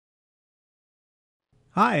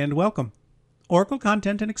Hi and welcome. Oracle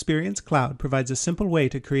Content and Experience Cloud provides a simple way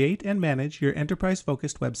to create and manage your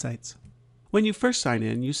enterprise-focused websites. When you first sign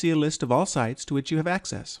in, you see a list of all sites to which you have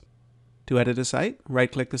access. To edit a site,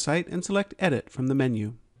 right-click the site and select Edit from the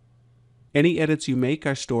menu. Any edits you make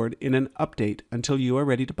are stored in an update until you are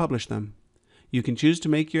ready to publish them. You can choose to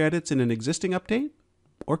make your edits in an existing update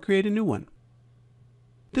or create a new one.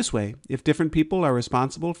 This way, if different people are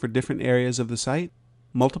responsible for different areas of the site,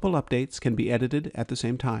 multiple updates can be edited at the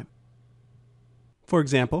same time. For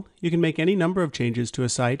example, you can make any number of changes to a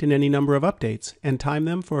site in any number of updates and time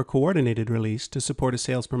them for a coordinated release to support a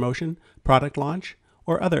sales promotion, product launch,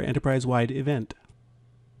 or other enterprise-wide event.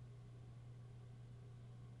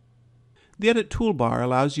 The Edit toolbar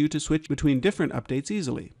allows you to switch between different updates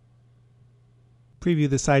easily. Preview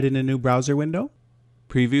the site in a new browser window.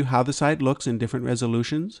 Preview how the site looks in different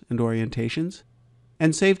resolutions and orientations,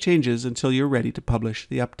 and save changes until you're ready to publish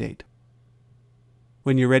the update.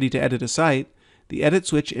 When you're ready to edit a site, the Edit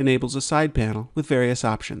switch enables a side panel with various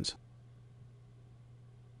options.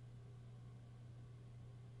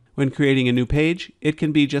 When creating a new page, it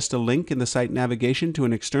can be just a link in the site navigation to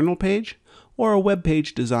an external page, or a web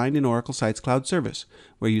page designed in Oracle Sites Cloud Service,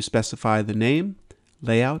 where you specify the name,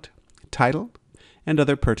 layout, title, and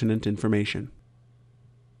other pertinent information.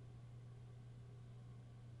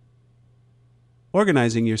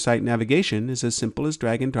 Organizing your site navigation is as simple as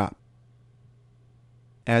drag and drop,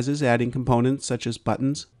 as is adding components such as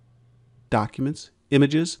buttons, documents,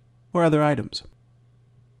 images, or other items.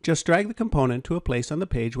 Just drag the component to a place on the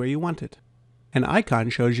page where you want it. An icon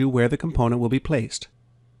shows you where the component will be placed.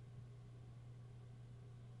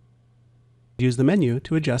 Use the menu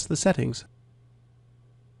to adjust the settings.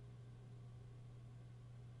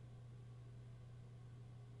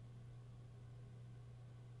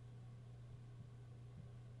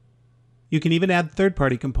 You can even add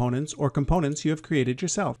third-party components or components you have created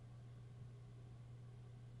yourself.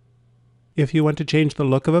 If you want to change the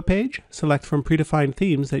look of a page, select from predefined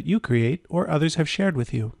themes that you create or others have shared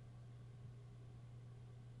with you.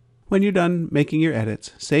 When you're done making your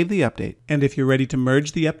edits, save the update, and if you're ready to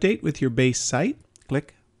merge the update with your base site,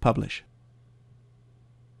 click Publish.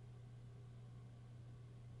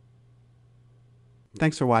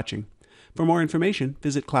 Thanks for watching. For more information,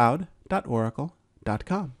 visit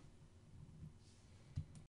cloud.oracle.com.